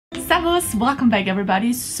Servus! Welcome back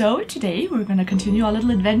everybody. So today we're gonna continue our little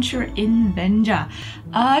adventure in Wenjia.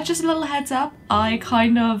 Just a little heads up, I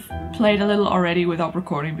kind of played a little already without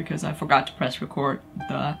recording because I forgot to press record,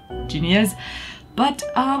 the genius. But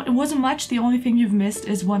it wasn't much. The only thing you've missed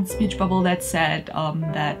is one speech bubble that said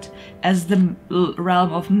that as the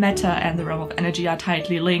realm of matter and the realm of energy are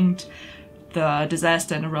tightly linked, the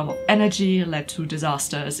disaster in the realm of energy led to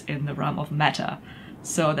disasters in the realm of matter.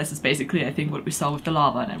 So this is basically, I think, what we saw with the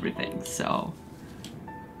lava and everything. So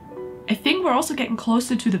I think we're also getting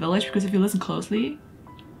closer to the village because if you listen closely,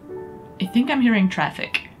 I think I'm hearing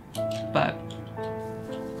traffic, but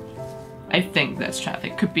I think that's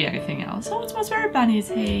traffic. Could be anything else. Oh, it smells very bunnies.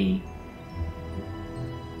 Hey.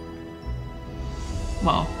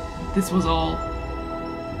 Well, this was all.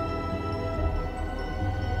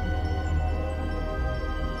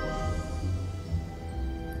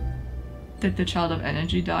 Did the child of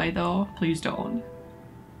energy die though? Please don't.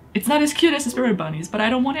 It's not as cute as the spirit bunnies, but I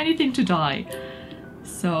don't want anything to die.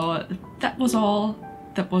 So that was all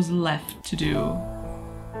that was left to do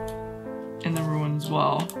in the ruins.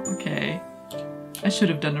 Well, okay. I should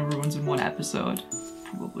have done the ruins in one episode,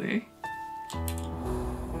 probably.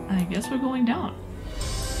 I guess we're going down.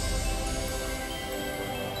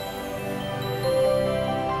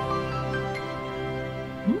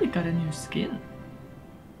 Ooh, we got a new skin.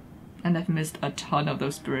 And I've missed a ton of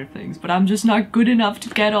those spirit things, but I'm just not good enough to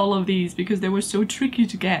get all of these because they were so tricky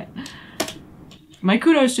to get. My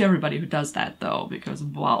kudos to everybody who does that though, because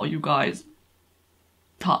wow, you guys,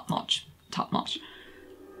 top notch, top notch.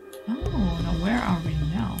 Oh, now where are we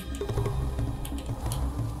now?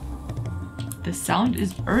 The sound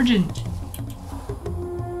is urgent.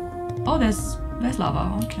 Oh, there's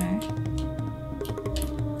lava, okay.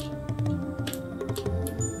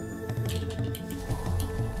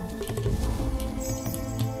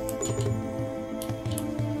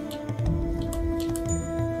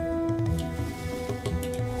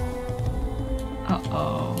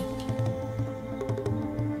 Uh-oh.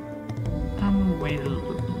 I'm gonna wait a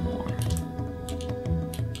little bit more.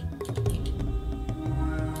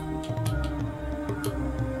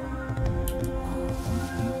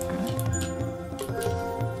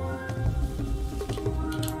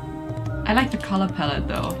 I like the color palette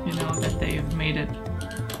though, you know, that they've made it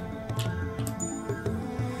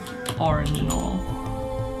orange and all.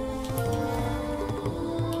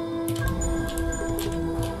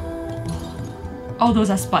 Oh,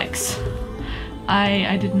 those are spikes.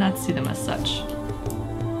 I did not see them as such.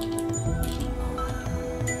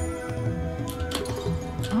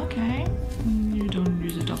 Okay, you don't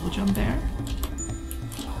use a double jump there.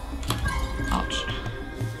 Ouch.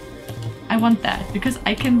 I want that because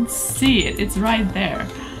I can see it. It's right there.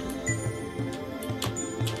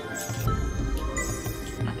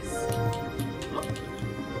 Nice.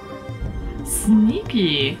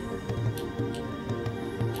 Sneaky.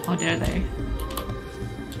 How dare they?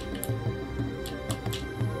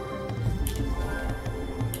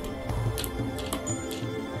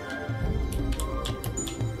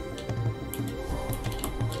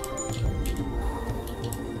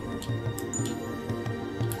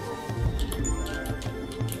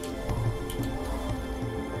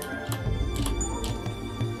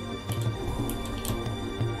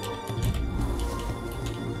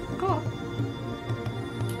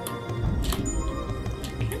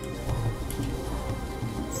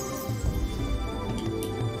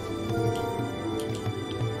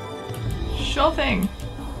 Sure thing.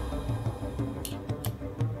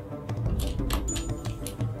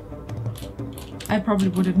 I probably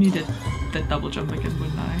would have needed that double jump again,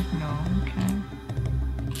 wouldn't I? No, okay.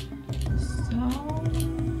 So...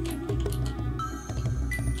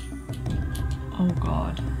 oh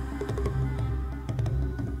god.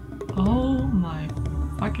 Oh my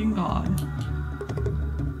fucking god.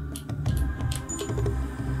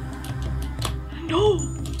 No!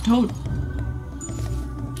 Don't!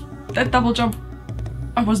 That double jump,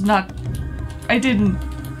 I was not, I didn't,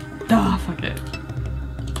 fuck it.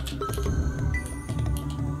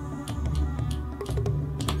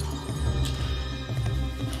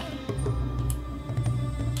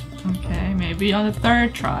 Okay, maybe on the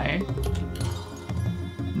third try.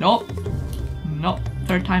 Nope. Nope,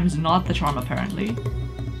 third time's not the charm apparently.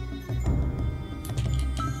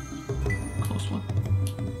 Close one.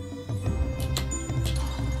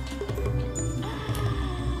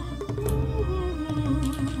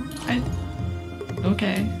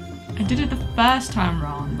 Okay, I did it the first time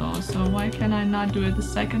round though, so why can I not do it the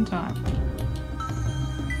second time?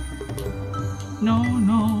 No,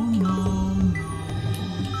 no, no, no.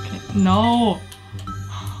 Okay, no!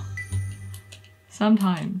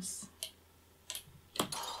 Sometimes.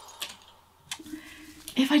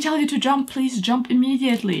 If I tell you to jump, please jump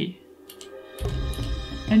immediately.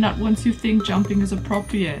 And not once you think jumping is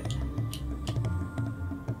appropriate.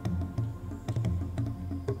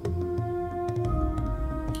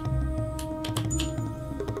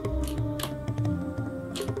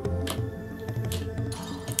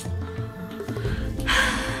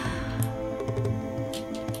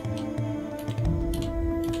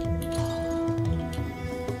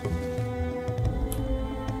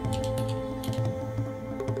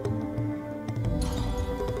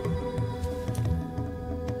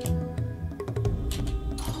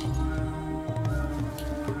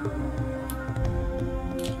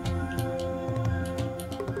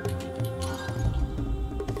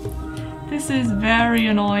 This is very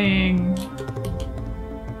annoying.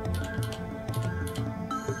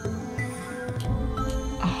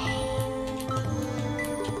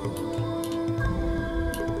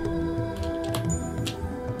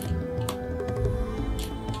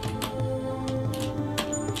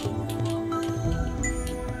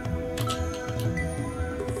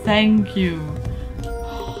 Thank you.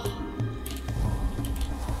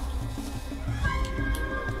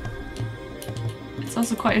 It's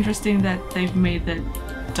also quite interesting that they've made it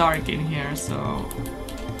dark in here, so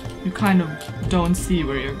you kind of don't see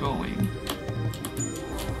where you're going.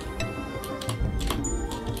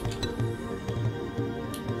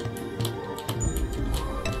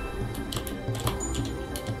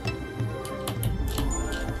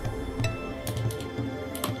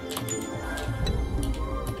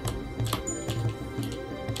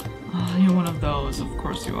 Oh, you're one of those, of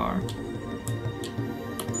course you are.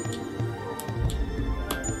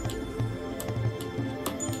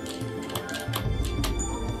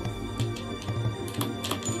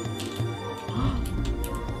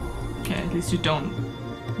 At least you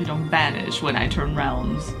don't vanish when I turn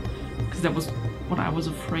realms, because that was what I was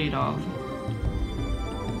afraid of.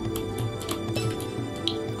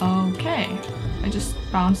 Okay, I just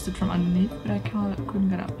bounced it from underneath, but I couldn't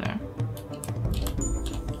get up there.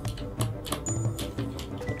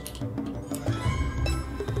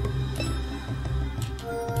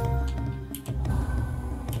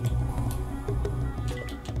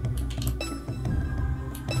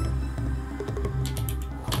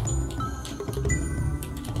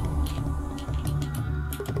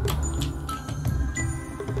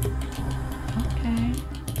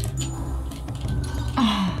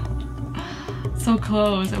 So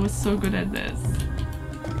close, I was so good at this.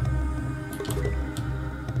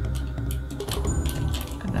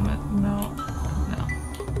 God damn it, no, no.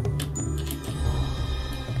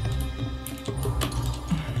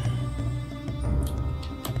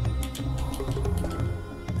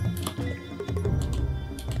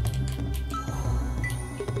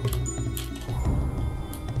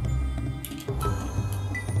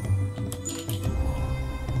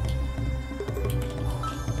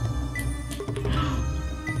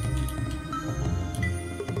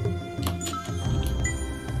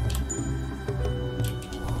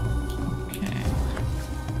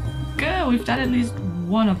 We've done at least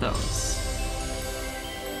one of those.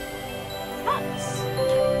 Nice.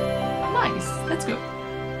 Nice. Let's go.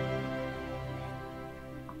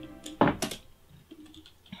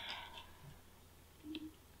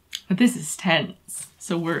 But this is tense,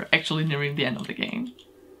 so we're actually nearing the end of the game.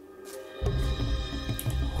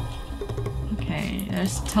 Okay,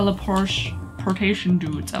 there's teleportation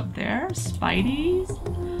dudes up there. Spideys.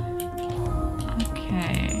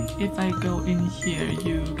 Okay. If I go in here,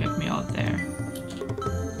 you get me out there.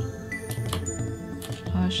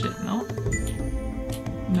 Oh shit, no.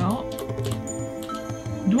 No.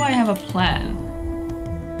 Do I have a plan?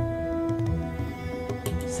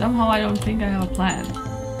 Somehow I don't think I have a plan.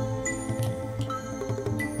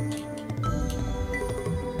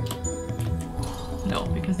 No,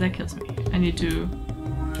 because that kills me. I need to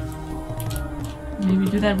maybe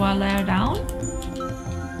do that while they're down?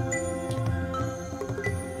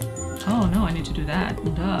 Oh no, I need to do that.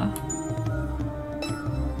 Duh.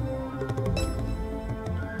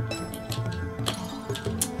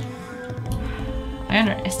 I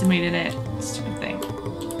underestimated it. Stupid thing.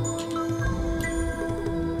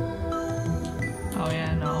 Oh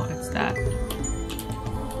yeah, no, it's that.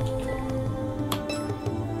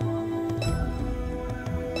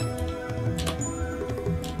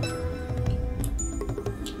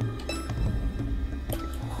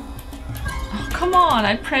 Oh, come on,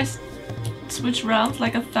 I pressed switch realms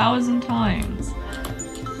like 1,000 times.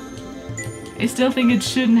 I still think it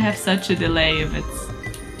shouldn't have such a delay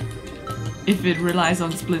if it relies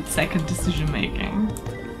on split-second decision making.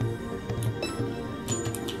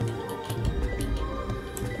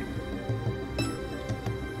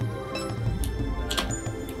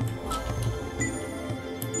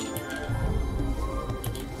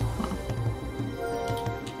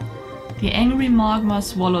 The angry magma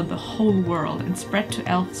swallowed the whole world and spread to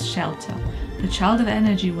elves' shelter. The child of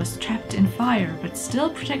energy was trapped in fire, but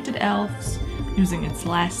still protected elves using its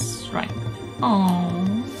last strength.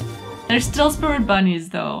 Aww. They're still spirit bunnies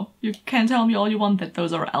though. You can tell me all you want that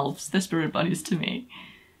those are elves. They're spirit bunnies to me.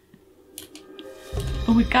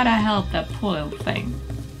 But we gotta help that poor little thing.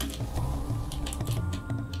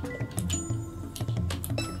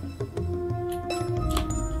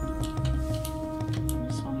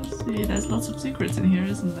 Just wanna see, there's lots of secrets in here,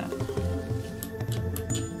 isn't there?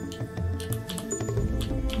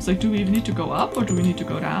 It's like, do we even need to go up or do we need to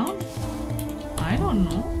go down? I don't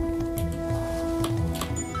know.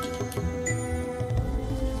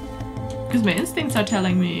 Because my instincts are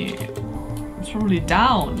telling me it's probably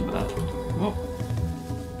down, but whoa.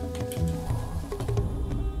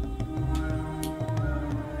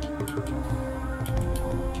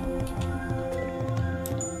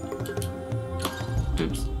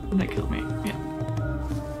 Oops, that killed me. Yeah.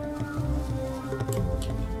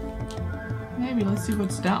 Maybe let's see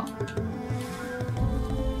what's down.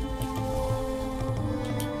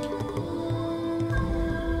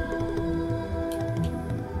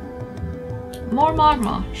 More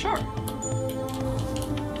magma, sure.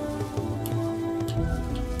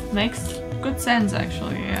 Makes good sense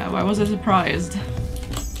actually, yeah. Why was I surprised?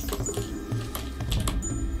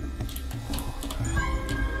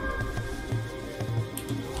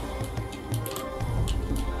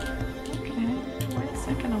 Okay, wait a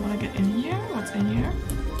second, I wanna get in here. What's in here?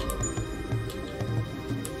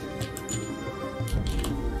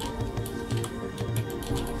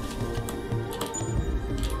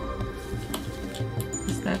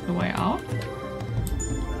 Is that the way out?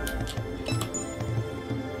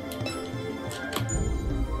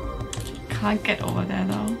 Can't get over there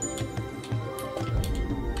though.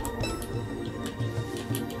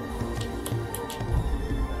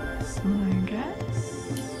 So I guess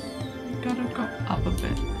we gotta go up a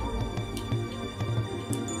bit.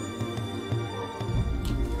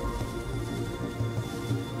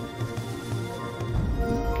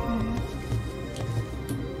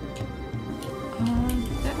 Okay.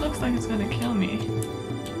 That looks like it's gonna kill me.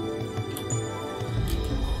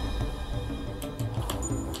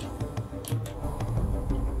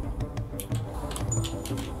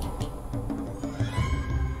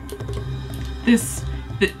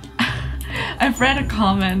 I've read a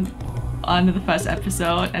comment on the first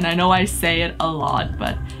episode, and I know I say it a lot,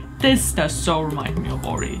 but this does so remind me of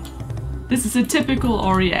Ori. This is a typical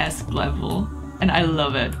Ori-esque level, and I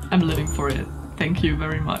love it. I'm living for it. Thank you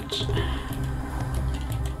very much.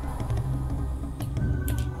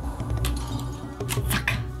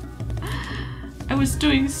 Fuck. I was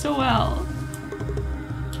doing so well.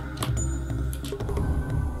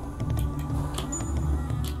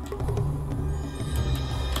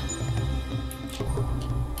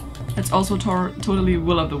 It's also totally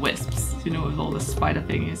Will of the Wisps, you know, with all the spider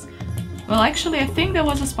thingies. Well, actually, I think there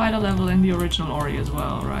was a spider level in the original Ori as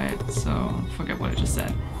well, right? So, forget what I just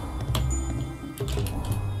said.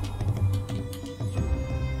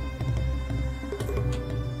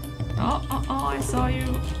 Oh, I saw you.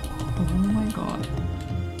 Oh my god.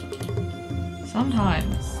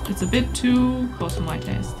 Sometimes it's a bit too close for my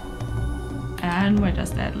taste. And where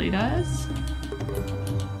does that lead us?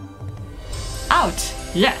 Out!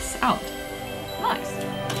 Yes, out.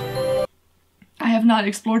 Nice. I have not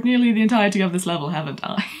explored nearly the entirety of this level, haven't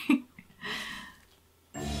I?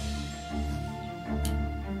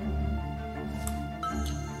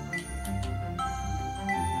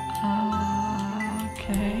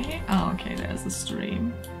 Okay. Oh, okay, there's the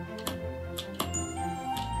stream.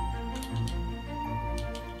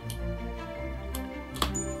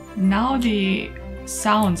 Now the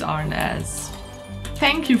sounds aren't as...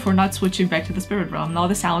 Thank you for not switching back to the spirit realm. Now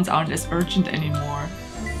the sounds aren't as urgent anymore.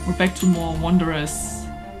 We're back to more wondrous,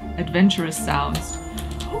 adventurous sounds.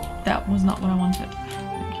 Oh, that was not what I wanted.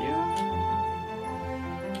 Thank you.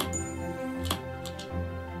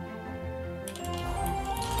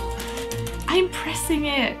 I'm pressing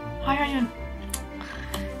it! Why are you...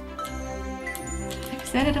 I've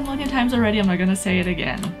said it a million times already, I'm not gonna say it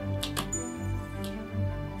again.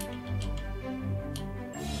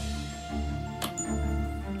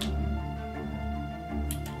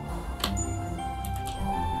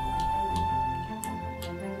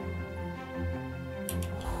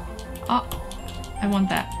 Oh, I want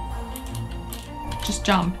that. Just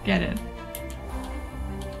jump, get it.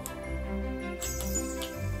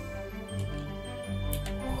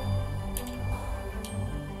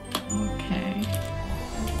 Okay.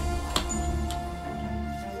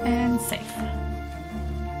 And safe.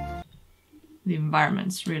 The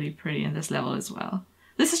environment's really pretty in this level as well.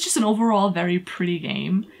 This is just an overall very pretty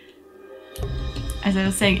game. As I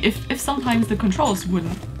was saying, if sometimes the controls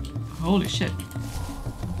wouldn't... Holy shit.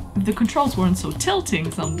 If the controls weren't so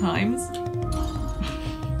tilting sometimes,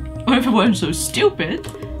 or if it weren't so stupid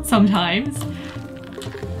sometimes,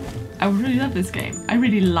 I would really love this game. I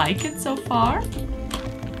really like it so far,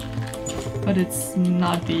 but it's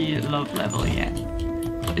not the love level yet.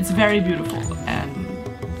 It's very beautiful and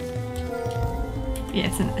yeah,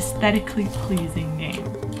 it's an aesthetically pleasing game.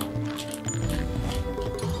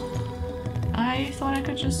 I thought I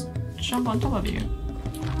could just jump on top of you.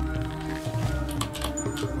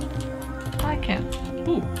 I can't.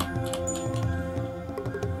 Ooh.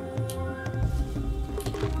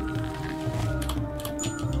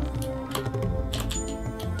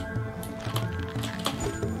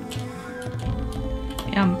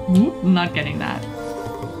 Yeah, I'm not getting that.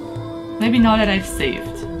 Maybe now that I've saved.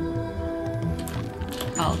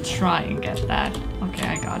 I'll try and get that. Okay,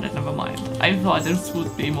 I got it, never mind. I thought this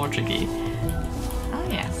would be more tricky. Oh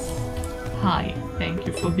yes. Hi, thank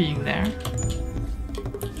you for being there.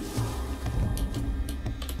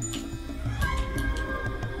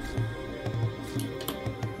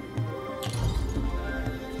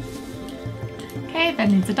 Okay, that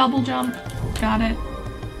needs a double jump. Got it.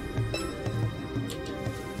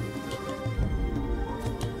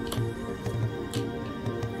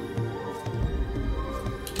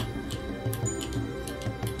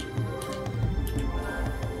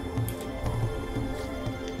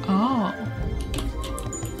 Oh.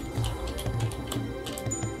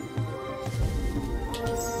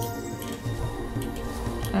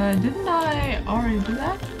 Didn't I already do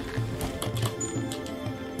that?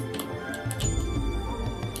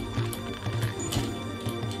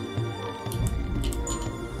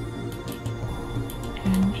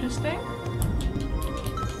 Interesting.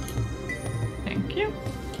 Thank you.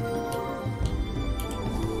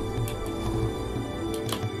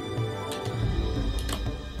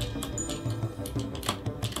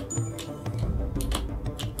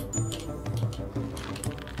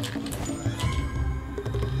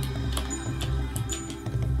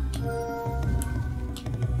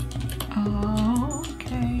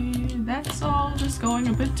 Okay, that's all just going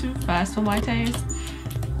a bit too fast for my taste.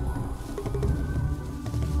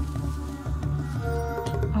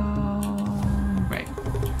 Right.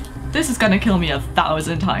 This is gonna kill me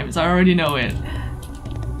 1,000 times, I already know it.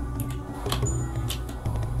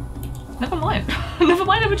 Never mind. Never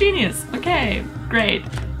mind, I'm a genius. Okay, great.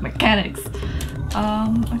 Mechanics.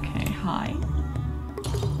 Okay, hi.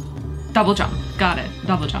 Double jump. Got it.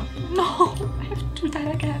 Double jump. No! I have to do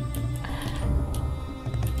that again.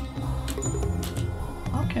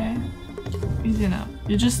 Okay. Easy enough.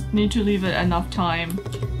 You just need to leave it enough time.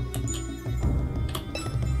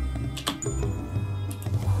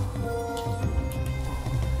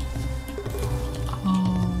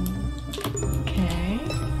 Okay.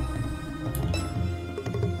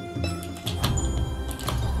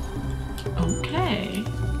 Okay.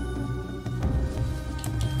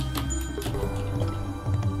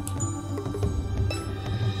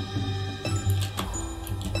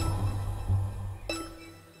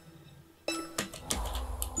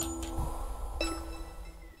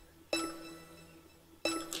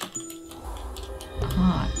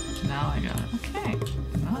 Now I got it. Okay.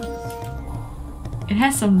 Nice. It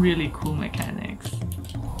has some really cool mechanics.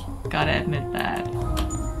 Gotta admit that.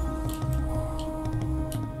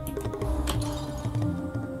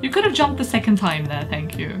 You could have jumped the second time there,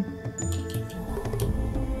 thank you.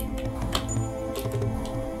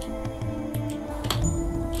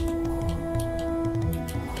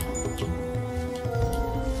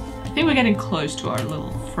 I think we're getting close to our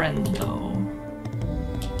little friend though.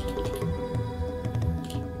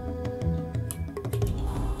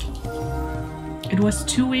 It was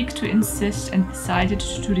too weak to insist and decided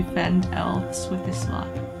to defend elves with his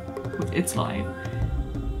life. With its life.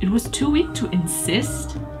 It was too weak to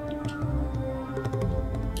insist?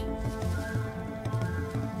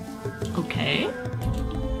 Okay.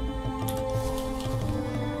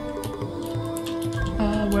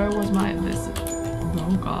 Where was my visit?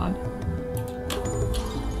 Oh god.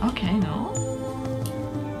 Okay, no.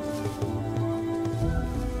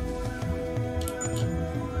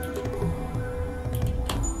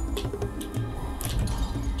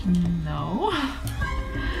 No.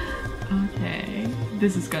 Okay.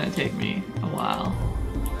 This is gonna take me a while.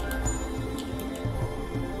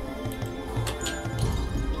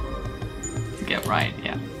 To get right,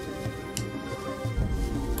 yeah.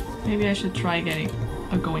 Maybe I should try getting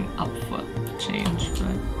a going up foot change,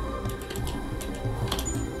 but...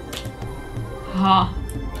 Ha!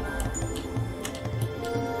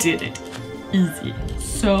 Did it. Easy.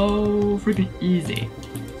 so freaking easy.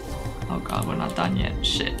 Oh god, we're not done yet.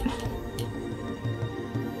 Shit.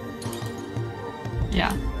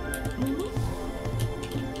 Yeah.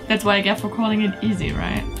 That's what I get for calling it easy,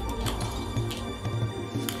 right?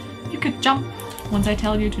 You could jump once I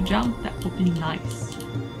tell you to jump. That would be nice.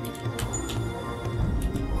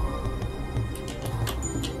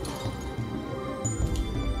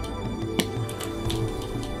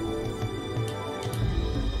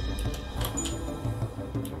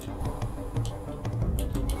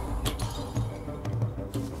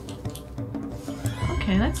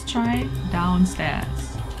 Okay, let's try downstairs.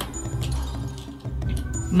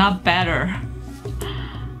 Not better.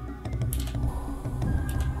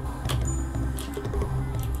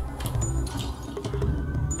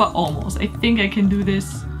 But almost. I think I can do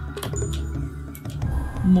this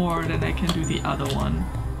more than I can do the other one.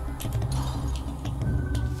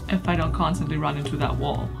 If I don't constantly run into that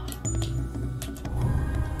wall.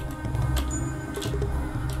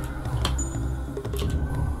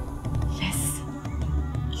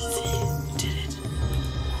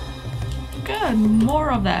 Good,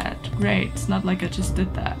 more of that. Great, it's not like I just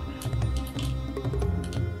did that.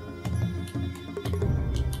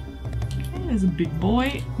 Okay, there's a big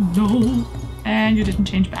boy. No! And you didn't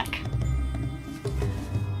change back.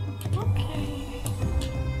 Okay.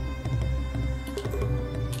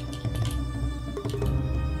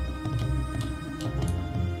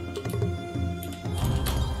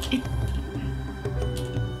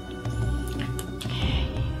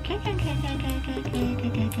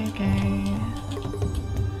 Okay.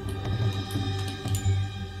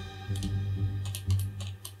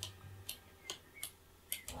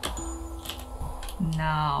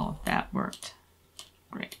 Now that worked.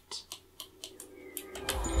 Great.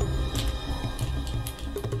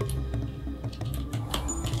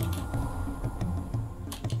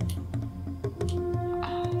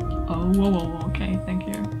 Oh, whoa, okay, thank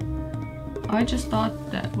you. I just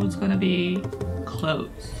thought that was gonna be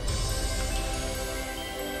close.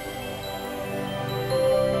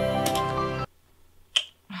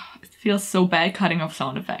 It feels so bad cutting off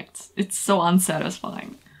sound effects. It's so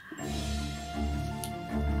unsatisfying.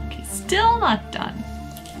 Okay, still not done.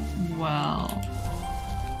 Well.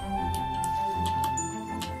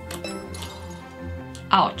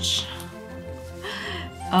 Ouch.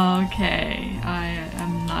 Okay, I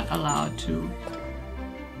am not allowed to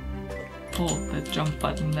hold the jump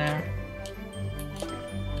button there.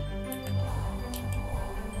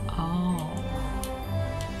 Oh.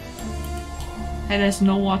 Hey, there's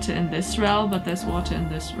no water in this realm, but there's water in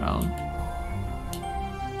this realm.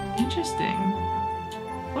 Interesting.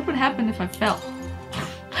 What would happen if I fell?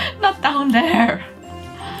 Not down there!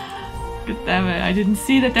 God damn it, I didn't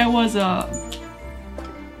see that there was a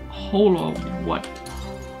hole or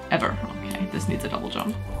whatever. Okay, this needs a double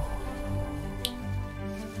jump.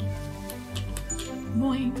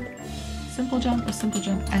 Boing. Simple jump, a simple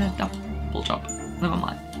jump, and a double jump. Never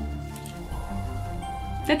mind.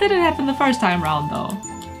 That didn't happen the first time round though.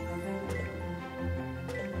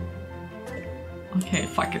 Okay,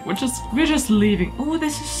 fuck it. We're just leaving. Oh,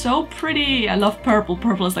 this is so pretty. I love purple.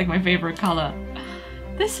 Purple is like my favorite color.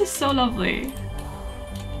 This is so lovely.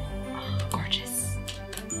 Oh, gorgeous.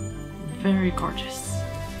 Very gorgeous.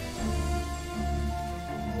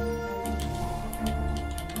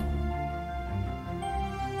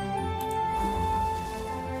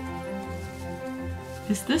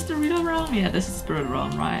 Is this the real realm? Yeah, this is the real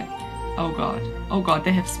realm, right? Oh god. Oh god,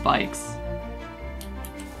 they have spikes.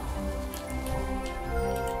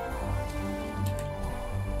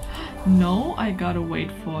 No, I gotta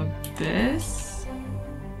wait for this.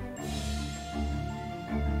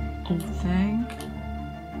 Oh, thank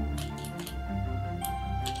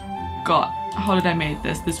God. How did I make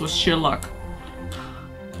this? This was sheer luck.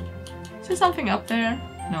 Is there something up there?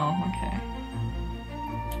 No, okay.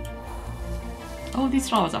 Oh, these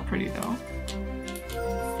flowers are pretty though.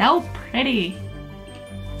 So pretty!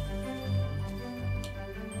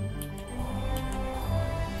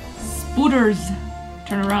 Spooters!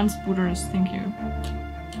 Turn around, spooters, thank you.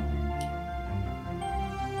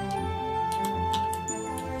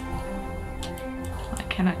 I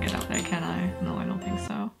cannot get up there, can I? No, I don't think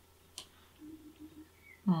so.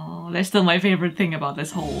 Oh, that's still my favorite thing about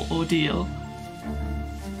this whole ordeal.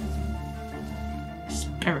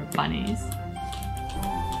 Spirit bunnies.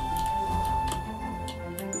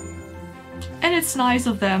 And it's nice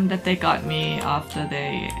of them that they got me after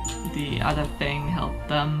the other thing helped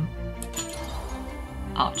them.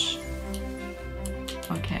 Ouch.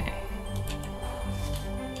 Okay.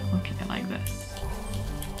 Okay, like this.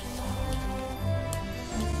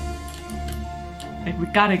 Like, we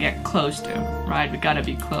gotta get close to, right? We gotta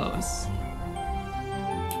be close.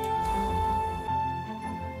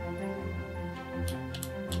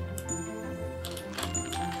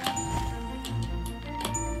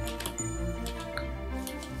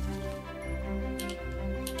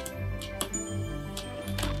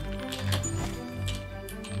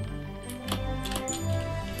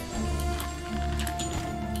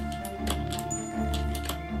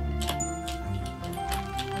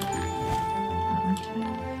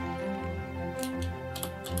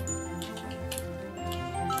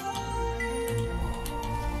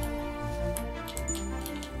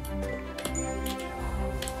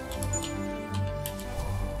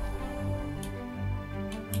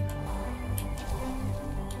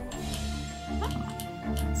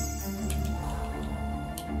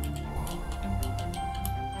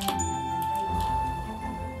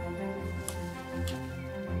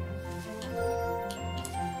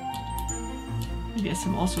 Yes,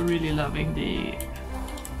 I'm also really loving the...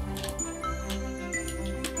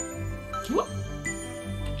 Whoop.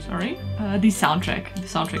 Sorry. The soundtrack. The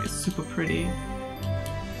soundtrack is super pretty.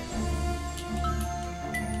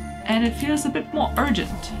 And it feels a bit more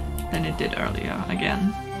urgent than it did earlier,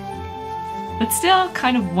 again. But still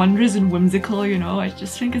kind of wondrous and whimsical, you know? I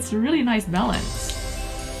just think it's a really nice balance.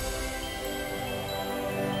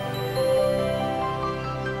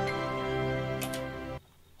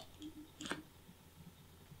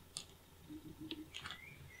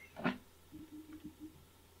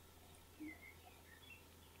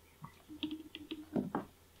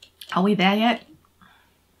 Are we there yet?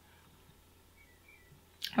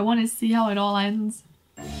 I want to see how it all ends.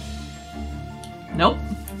 Nope,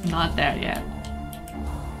 not there yet.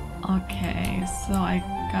 Okay, so I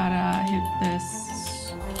gotta hit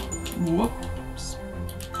this whoop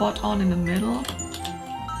spot on in the middle.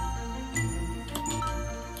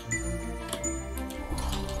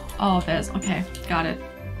 Oh, there's, okay, got it.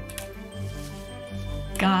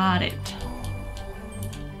 Got it.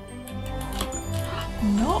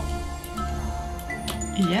 No.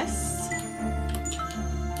 Yes.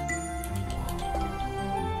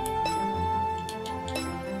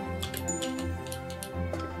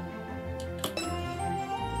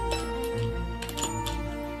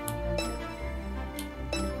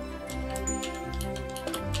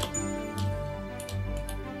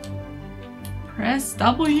 Press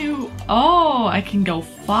W. Oh, I can go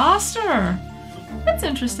faster. That's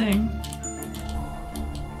interesting.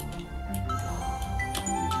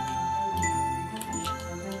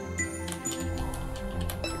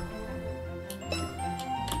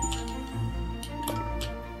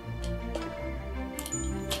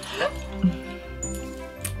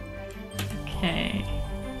 Okay.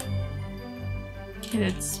 Hit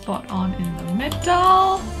it spot on in the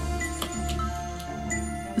middle.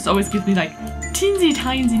 This always gives me like teensy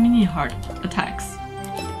tiny mini heart attacks.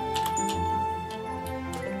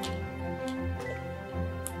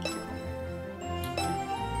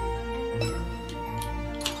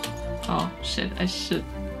 Oh shit, I should.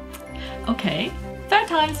 Okay, third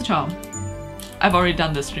time's the charm. I've already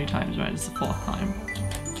done this 3 times, right? It's the 4th time.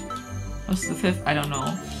 What's the 5th? I don't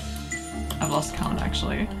know. I've lost count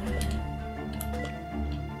actually.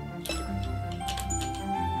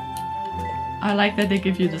 I like that they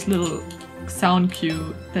give you this little sound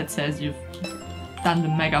cue that says you've done the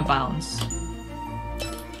mega bounce.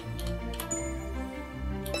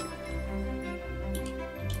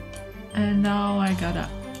 And now I gotta...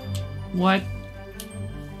 What?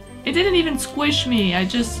 It didn't even squish me, I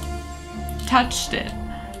just touched it.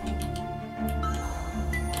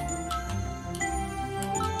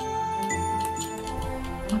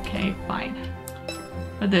 Okay, fine.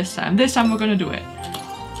 But this time we're gonna do it.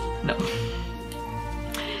 No.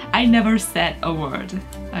 I never said a word.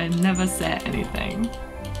 I never said anything.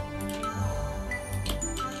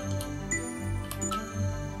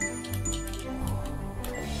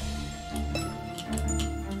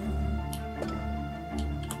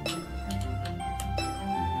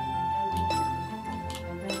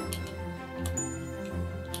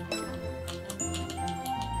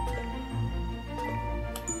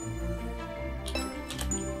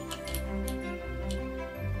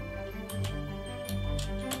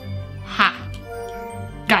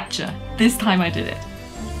 Gotcha. This time I did it.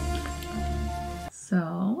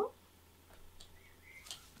 So...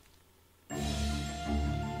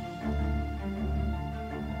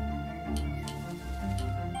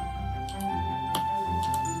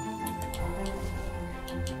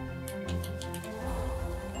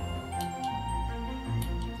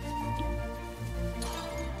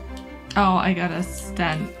 Oh, I gotta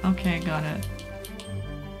stand. Okay, got it.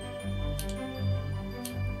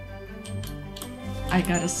 I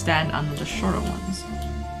gotta stand under the shorter ones.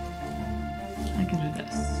 I can do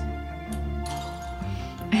this.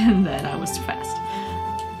 And then I was too fast.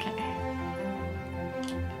 Okay.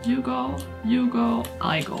 You go,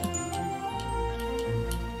 I go.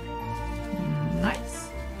 Nice.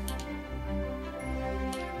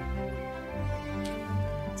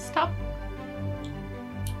 Stop.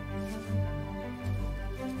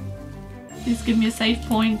 Please give me a save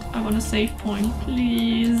point. I want a save point,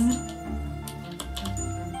 please.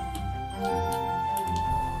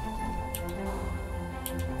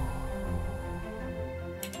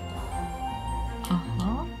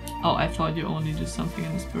 Oh, I thought you only do something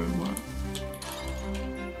in the spirit world.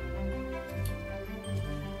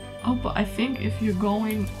 Oh, but I think if you're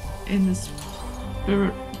going in the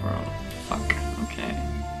spirit world... Fuck, okay.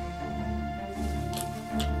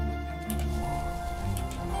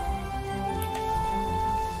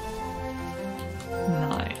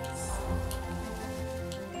 Nice.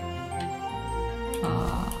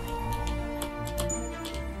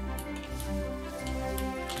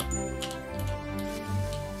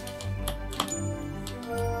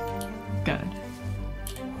 Good.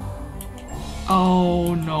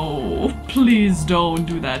 Oh no, please don't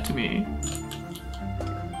do that to me.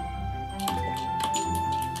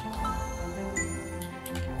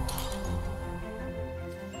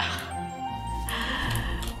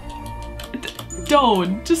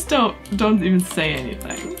 Just don't even say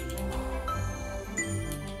anything.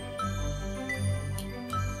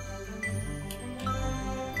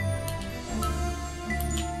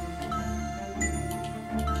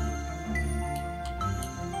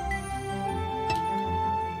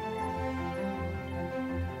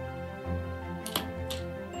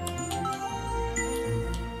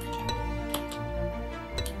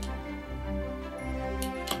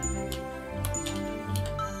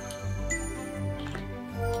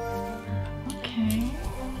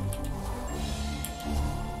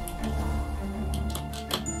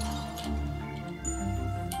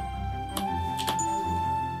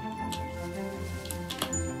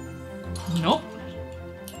 Nope.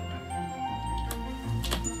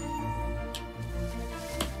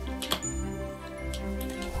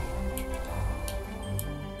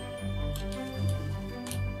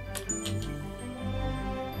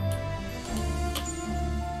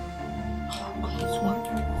 Close one.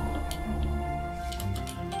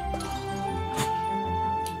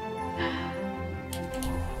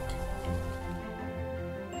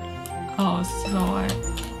 Oh, so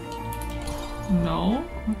no?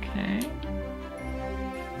 Okay.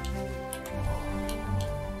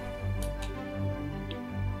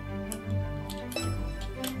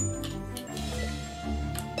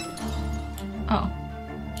 Oh.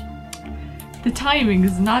 The timing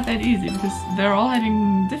is not that easy because they're all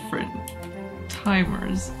having different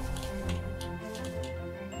timers.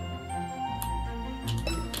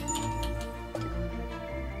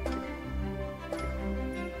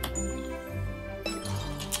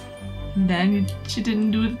 And then she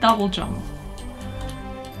didn't do the double jump.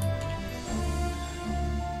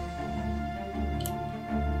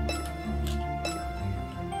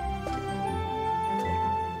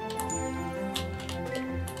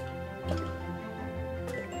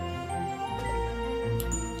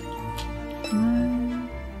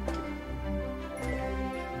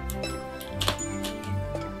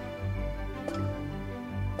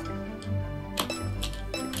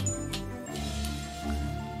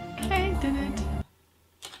 Did it.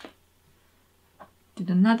 Did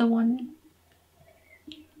another one.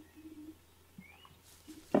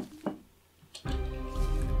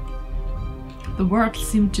 The world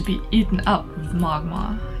seemed to be eaten up with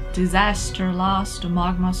magma. Disaster last, the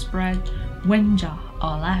magma spread. Wenjia,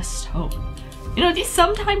 our last hope. You know, these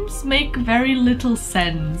sometimes make very little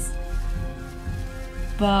sense.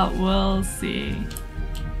 But we'll see.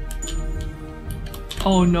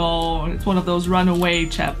 Oh no, it's one of those runaway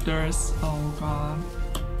chapters. Oh god.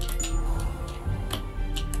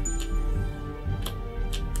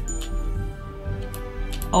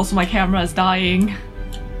 Also, my camera is dying.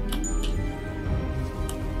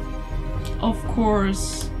 Of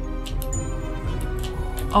course.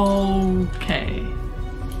 Okay.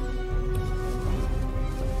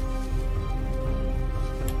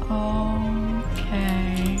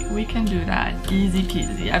 Okay, we can do that. Easy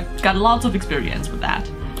peasy. I've got lots of experience with that.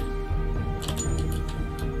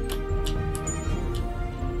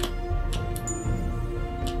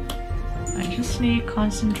 I just need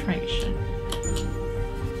concentration.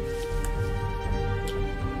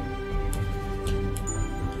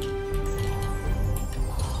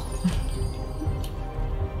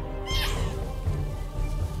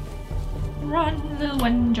 Run, little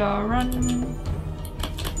Wenjia, run.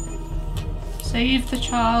 Save the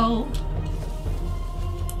child.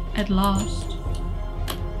 At last.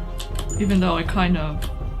 Even though I kind of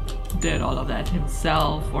did all of that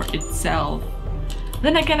himself or itself.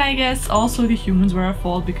 Then again, I guess also the humans were at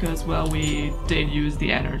fault because, well, we did use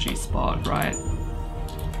the energy spot, right?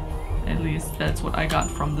 At least that's what I got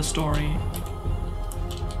from the story.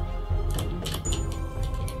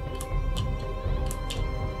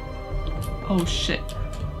 Oh shit.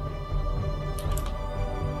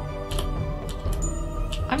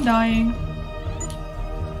 I'm dying.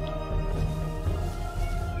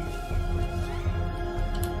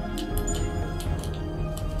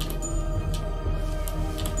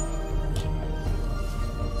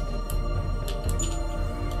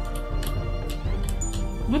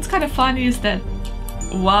 What's kind of funny is that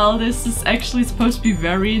while this is actually supposed to be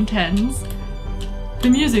very intense, the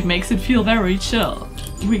music makes it feel very chill.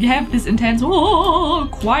 We have this intense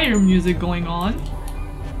choir music going on,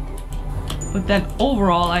 but then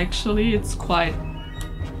overall actually it's quite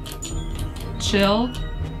chill.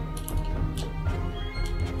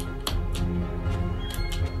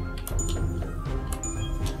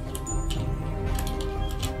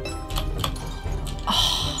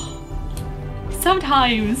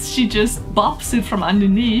 Sometimes she just bops it from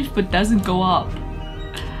underneath but doesn't go up.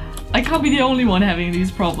 I can't be the only one having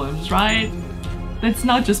these problems, right? That's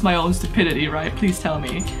not just my own stupidity, right? Please tell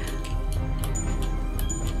me.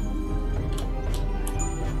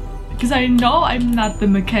 Because I know I'm not the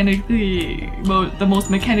most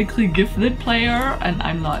mechanically gifted player, and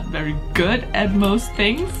I'm not very good at most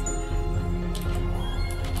things.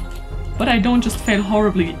 But I don't just fail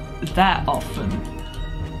horribly that often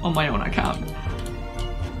on my own account.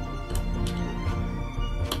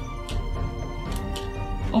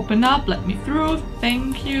 Open up, let me through,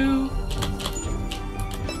 thank you.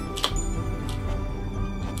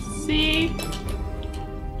 See?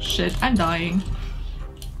 Shit, I'm dying.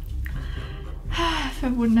 If I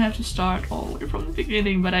wouldn't have to start all the way from the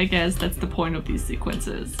beginning, but I guess that's the point of these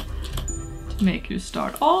sequences. To make you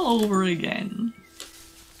start all over again.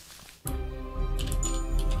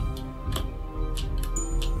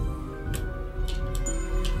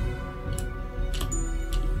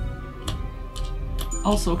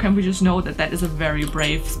 Also, can we just know that that is a very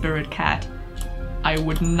brave spirit cat? I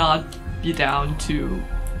would not be down to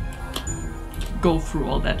go through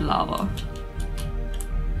all that lava.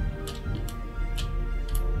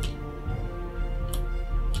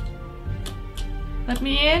 Let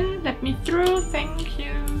me in, let me through, thank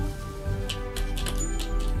you.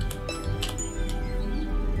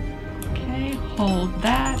 Okay, hold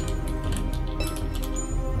that.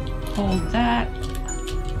 Hold that.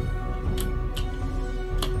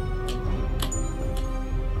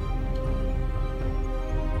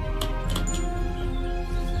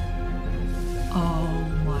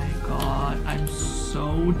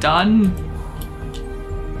 Done.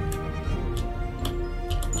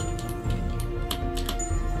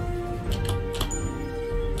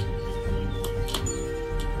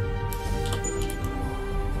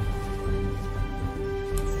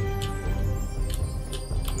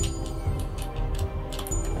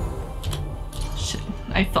 Shit,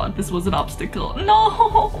 I thought this was an obstacle.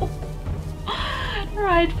 No!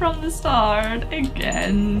 Right from the start,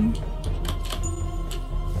 again.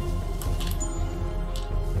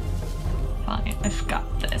 I've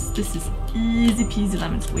got this. This is easy peasy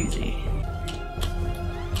lemon squeezy.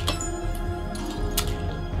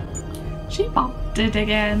 She bopped it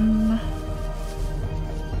again.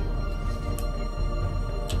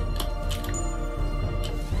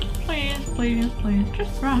 Please, please, please,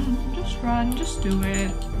 just run, just do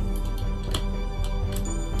it.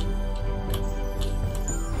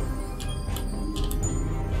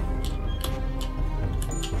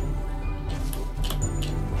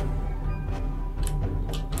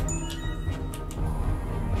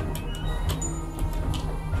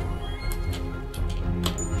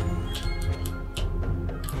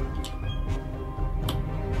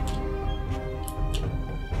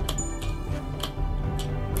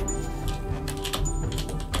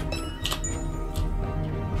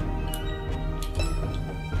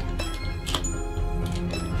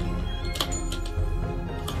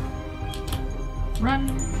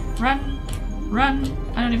 Run.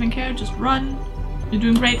 I don't even care, just run. You're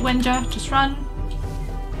doing great, Wenjia, just run.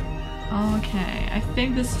 Okay, I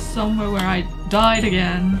think this is somewhere where I died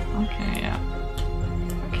again. Okay, yeah.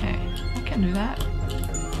 Okay, I can do that.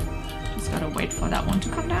 Just gotta wait for that one to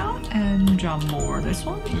come down and jump more. This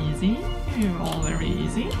one, easy. You're all very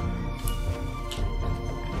easy.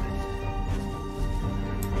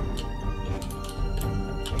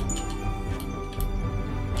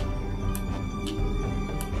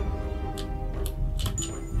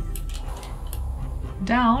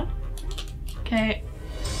 down. Okay.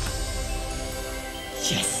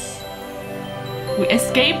 Yes! We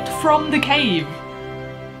escaped from the cave.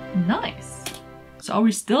 Nice. So are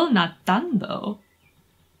we still not done though?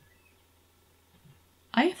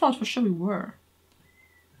 I thought for sure we were.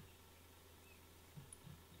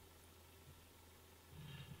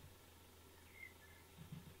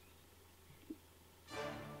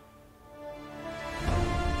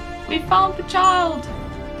 We found the child!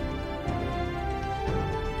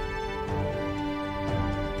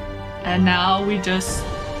 And now we just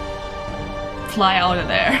fly out of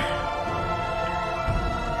there.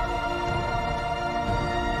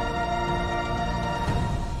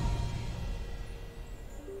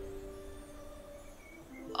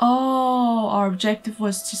 Oh, our objective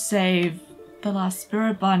was to save the last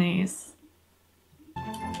spirit bunnies.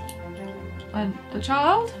 And the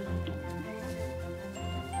child?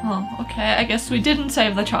 Oh, okay, I guess we didn't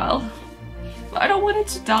save the child. I don't want it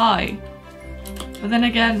to die. But then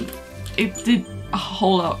again, it did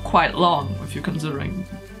hold out quite long if you're considering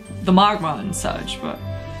the magma and such, but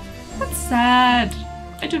that's sad.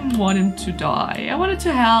 I didn't want him to die. I wanted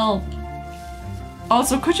to help.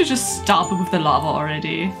 Also, could you just stop with the lava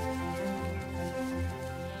already?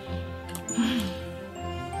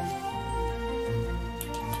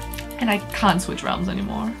 And I can't switch realms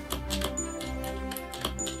anymore.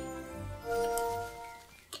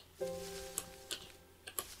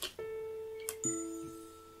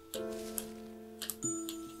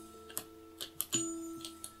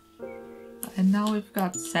 And now we've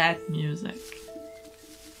got sad music.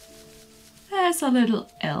 There's a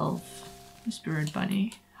little elf. A spirit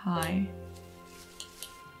bunny. Hi.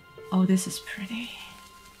 Oh, this is pretty.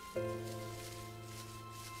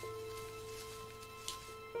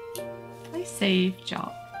 Nice save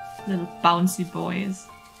job. Little bouncy boys.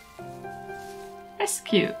 That's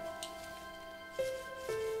cute.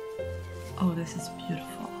 Oh, this is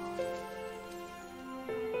beautiful.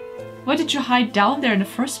 Why did you hide down there in the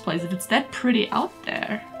first place if it's that pretty out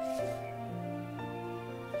there?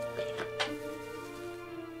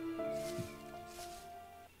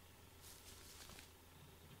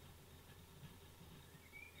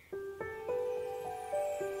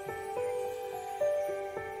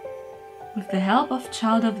 With the help of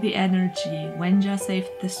Child of the Energy, Wenjia saved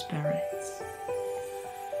the spirits.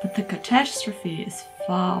 But the catastrophe is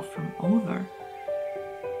far from over.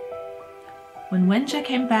 When Wenjia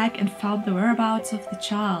came back and found the whereabouts of the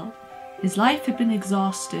child, his life had been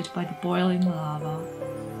exhausted by the boiling lava.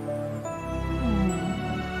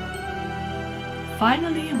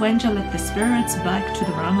 Finally, Wenjia led the spirits back to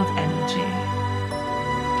the realm of energy.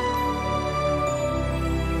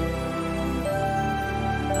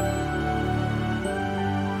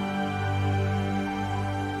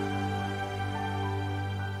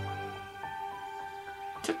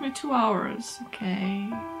 Took me 2 hours, okay.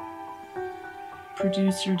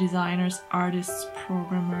 Producer, designers, artists,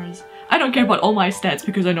 programmers. I don't care about all my stats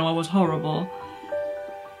because I know I was horrible.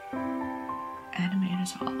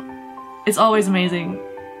 Animators. It's always amazing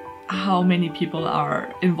how many people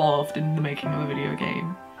are involved in the making of a video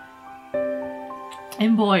game.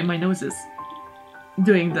 And boy, my nose is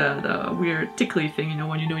doing the weird tickly thing, you know,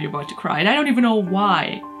 when you know you're about to cry. And I don't even know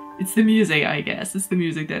why. It's the music, I guess. It's the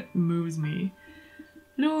music that moves me.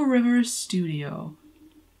 Blue River Studio.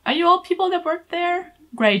 Are you all people that work there?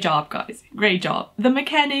 Great job, guys. Great job. The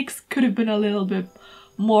mechanics could have been a little bit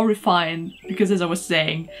more refined because, as I was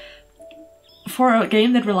saying, for a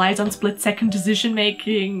game that relies on split-second decision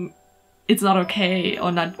making, it's not okay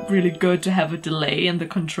or not really good to have a delay in the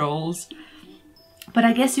controls. But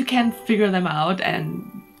I guess you can figure them out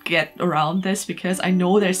and get around this because I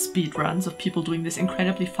know there's speedruns of people doing this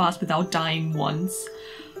incredibly fast without dying once.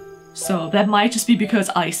 So that might just be because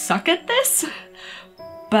I suck at this.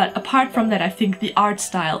 But apart from that, I think the art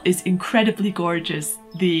style is incredibly gorgeous.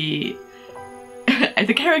 The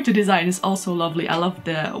character design is also lovely. I love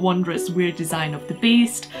the wondrous, weird design of the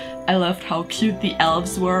beast. I loved how cute the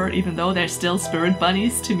elves were, even though they're still spirit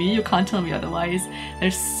bunnies to me. You can't tell me otherwise.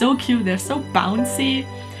 They're so cute, they're so bouncy.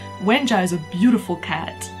 Wenjia is a beautiful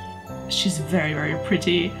cat. She's very, very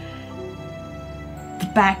pretty.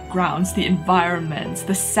 The backgrounds, the environments,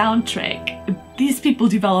 the soundtrack. These people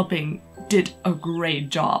developing did a great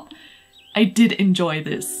job. I did enjoy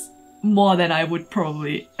this more than I would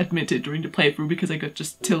probably admit it during the playthrough because I got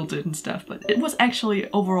just tilted and stuff, but it was actually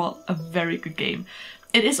overall a very good game.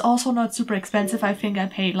 It is also not super expensive. I think I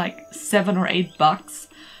paid like $7 or $8,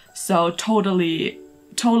 so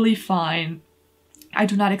totally fine. I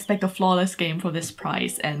do not expect a flawless game for this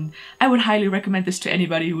price, and I would highly recommend this to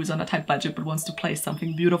anybody who is on a tight budget but wants to play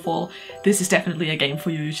something beautiful. This is definitely a game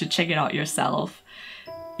for you. You should check it out yourself.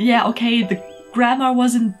 yeah, okay, the grammar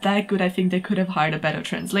wasn't that good. I think they could have hired a better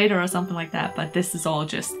translator or something like that, but this is all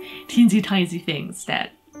just teensy tiny things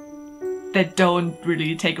that don't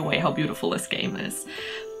really take away how beautiful this game is.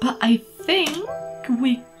 But I think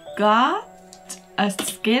we got a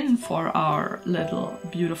skin for our little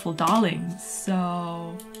beautiful darlings,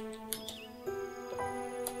 so...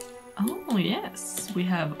 Oh yes, we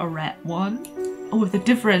have a red one. Oh, with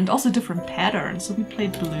also different patterns. So we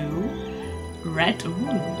played blue, red,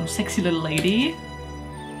 ooh, sexy little lady.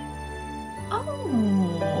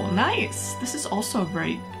 Oh, nice. This is also a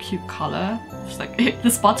very cute color. It's like, the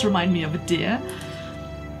spots remind me of a deer.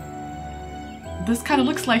 This kind of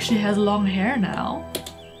looks like she has long hair now.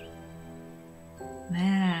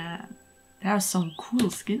 Man, there are some cool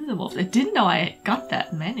skins involved. I didn't know I got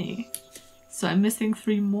that many. So I'm missing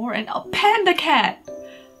 3 more, and oh, Panda Cat!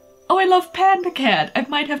 Oh, I love Panda Cat! I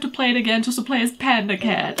might have to play it again just to play as Panda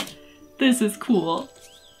Cat. This is cool.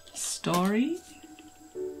 Story?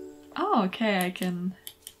 Oh, okay,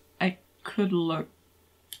 I could look.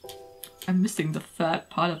 I'm missing the 3rd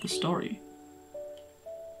part of the story.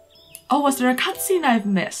 Oh, was there a cutscene I've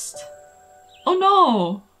missed? Oh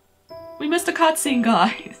no! We missed a cutscene,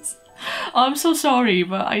 guys! Oh, I'm so sorry,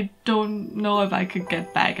 but I don't know if I could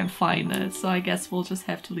get back and find it, so I guess we'll just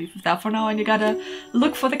have to leave with that for now, and you gotta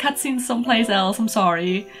look for the cutscene someplace else, I'm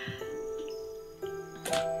sorry.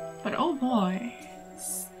 But oh boy,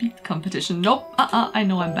 speed competition. Nope, I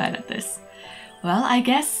know I'm bad at this. Well, I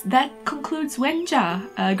guess that concludes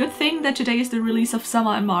Wenjia. Good thing that today is the release of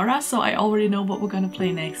Summer and Mara, so I already know what we're gonna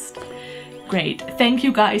play next. Great. Thank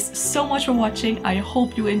you guys so much for watching. I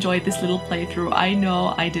hope you enjoyed this little playthrough. I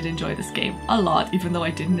know I did enjoy this game a lot, even though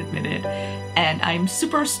I didn't admit it. And I'm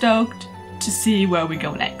super stoked to see where we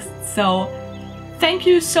go next. So thank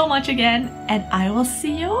you so much again, and I will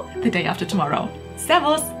see you the day after tomorrow.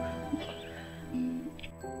 Servus!